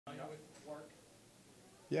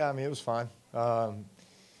Yeah, I mean, it was fine. A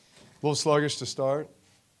little sluggish to start.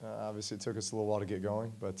 Obviously, it took us a little while to get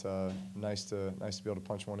going, but nice to be able to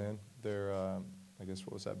punch one in there. I guess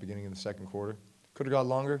what was that, beginning of the second quarter? Could have got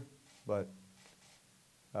longer, but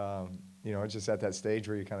you know, it's just at that stage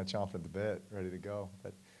where you're kind of chomping at the bit, ready to go.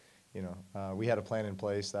 But you know, we had a plan in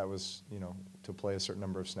place that was, you know, to play a certain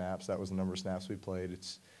number of snaps. That was the number of snaps we played.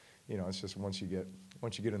 It's, you know, it's just once you get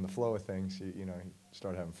in the flow of things, you know, you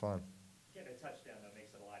start having fun. Getting a touchdown, though,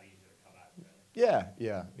 makes it a lot easier to come out of it.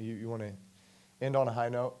 Yeah. You want to end on a high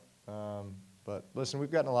note. But listen,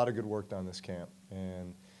 we've gotten a lot of good work done this camp,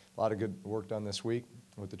 and a lot of good work done this week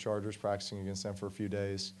with the Chargers, practicing against them for a few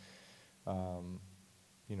days.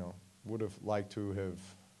 You know, would have liked to have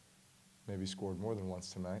maybe scored more than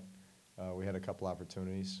once tonight. We had a couple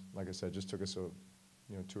opportunities. Like I said, just took us 2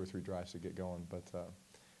 or 3 drives to get going. But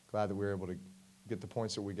glad that we were able to get the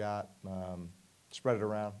points that we got, spread it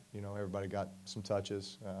around. You know, everybody got some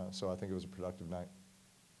touches. So I think it was a productive night.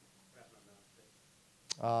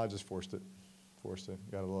 Just forced it.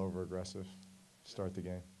 Got a little over-aggressive. Start the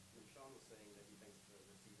game. Sean was saying that he thinks the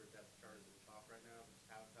receiver depth chart is in chalk right now.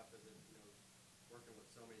 How tough is it, you know, working with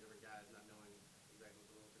so many different guys, not knowing exactly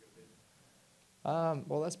what the roles are going to be?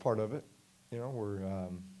 Well, that's part of it. You know, we're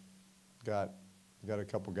got a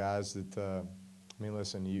couple guys that. I mean,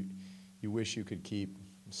 listen, you wish you could keep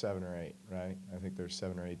 7 or 8, right? I think there's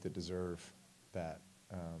 7 or 8 that deserve that,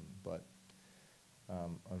 but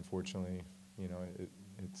unfortunately, you know,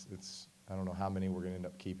 it's I don't know how many we're going to end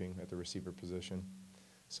up keeping at the receiver position.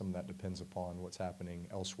 Some of that depends upon what's happening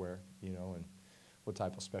elsewhere, you know, and what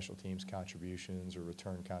type of special teams contributions or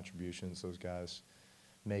return contributions those guys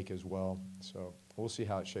make as well. So we'll see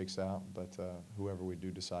how it shakes out, but whoever we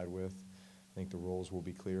do decide with, I think the roles will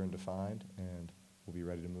be clear and defined, and we'll be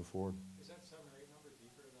ready to move forward. Is that 7 or 8 number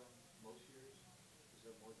deeper than most years? Is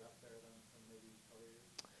there more depth there than maybe other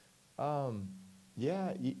years?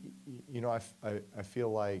 Yeah, you know, I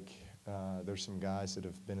feel like there's some guys that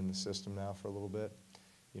have been in the system now for a little bit,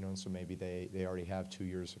 you know, and so maybe they already have 2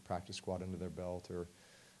 years of practice squad under their belt, or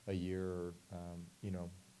a year, or you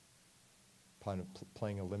know, kind of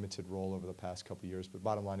playing a limited role over the past couple of years. But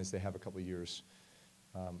bottom line is they have a couple of years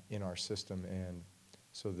in our system, and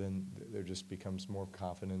so then there just becomes more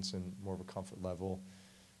confidence and more of a comfort level,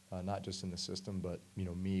 not just in the system, but you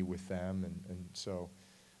know, me with them, and so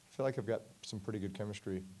I feel like I've got some pretty good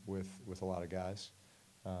chemistry with a lot of guys.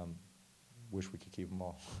 Wish we could keep them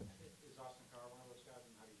all. Is Austin Carr one of those guys,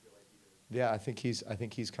 and how do you feel like he did? Yeah, I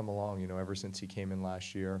think he's come along. You know, ever since he came in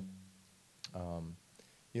last year, you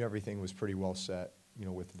know, everything was pretty well set, you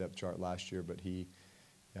know, with the depth chart last year. But he,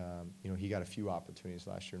 you know, he got a few opportunities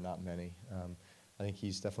last year, not many. I think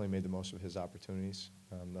he's definitely made the most of his opportunities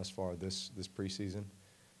thus far this preseason,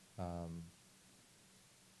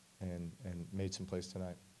 and made some plays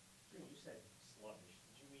tonight. You said sluggish.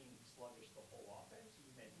 Did you mean sluggish the whole offense, or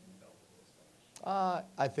you meant you felt a little sluggish?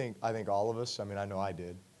 I think all of us. I mean, I know I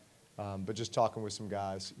did. But just talking with some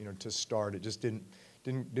guys, you know, to start, it just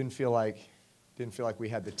didn't feel like we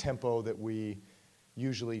had the tempo that we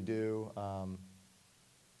usually do.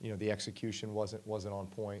 You know, the execution wasn't on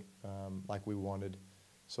point like we wanted.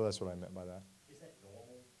 So that's what I meant by that. Is that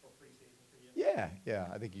normal for preseason for you? Yeah.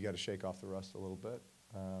 I think you got to shake off the rust a little bit.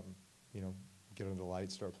 You know, get under the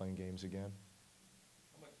lights, start playing games again.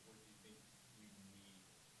 How much work do you think you need,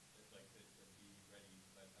 like, to be ready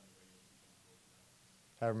by the time the regular season rolls around?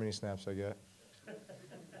 However many snaps I get. No,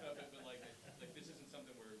 but like this isn't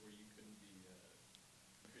something where you couldn't be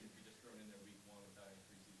just thrown in there week 1 without any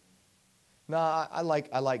preseason. No, I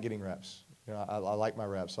like getting reps. You know, I like my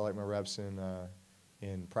reps. I like my reps in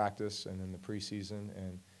practice and in the preseason,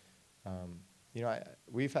 and you know,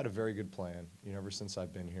 we've had a very good plan, you know, ever since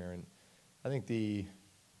I've been here, and I think the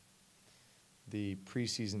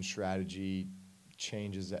preseason strategy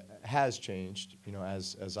has changed, you know,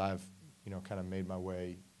 as I've, you know, kind of made my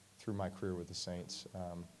way through my career with the Saints.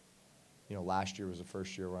 You know, last year was the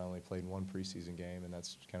first year where I only played 1 preseason game, and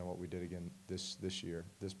that's kind of what we did again this year,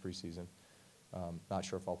 this preseason. Not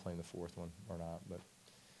sure if I'll play in the 4th one or not,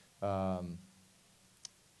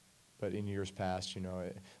 but in years past, you know,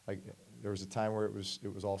 like there was a time where it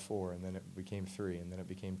was all 4, and then it became 3, and then it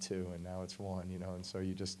became 2, and now it's 1, you know, and so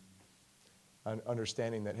you just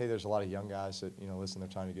understanding that, hey, there's a lot of young guys that, you know, listen, they're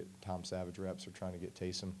trying to get Tom Savage reps, or trying to get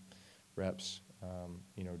Taysom reps.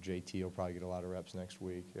 You know, JT will probably get a lot of reps next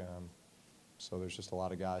week. So there's just a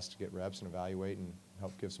lot of guys to get reps and evaluate and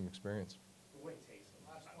help give some experience. The way Taysom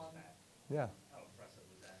bounced back. Yeah. How impressive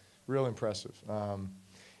was that? Real impressive.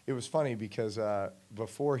 It was funny because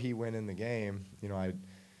before he went in the game, you know, I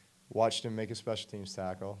watched him make a special teams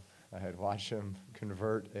tackle. I had watched him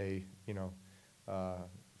convert a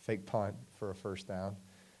fake punt for a first down.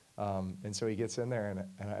 And so he gets in there, and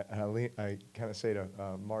I kind of say to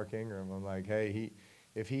Mark Ingram, I'm like, hey,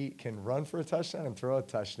 if he can run for a touchdown and throw a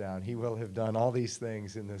touchdown, he will have done all these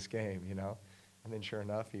things in this game, you know. And then sure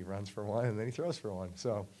enough, he runs for one, and then he throws for one.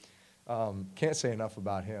 So can't say enough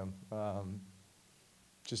about him.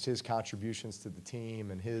 Just his contributions to the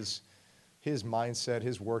team and his mindset,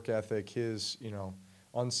 his work ethic, his, you know,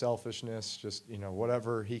 unselfishness, just, you know,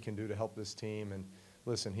 whatever he can do to help this team. And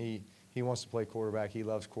listen, he wants to play quarterback. He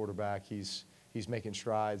loves quarterback. He's making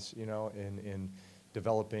strides, you know, in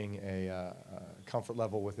developing a comfort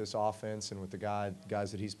level with this offense and with the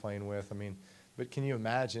guys that he's playing with. I mean, but can you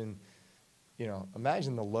imagine, you know,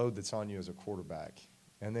 imagine the load that's on you as a quarterback,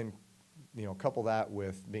 and then, you know, couple that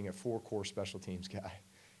with being a 4-core special teams guy.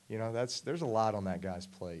 You know, there's a lot on that guy's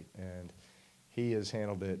plate, and he has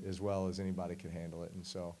handled it as well as anybody could handle it. And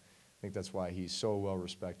so I think that's why he's so well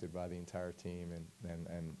respected by the entire team,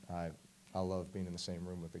 and I love being in the same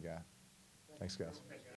room with the guy. Thanks, guys.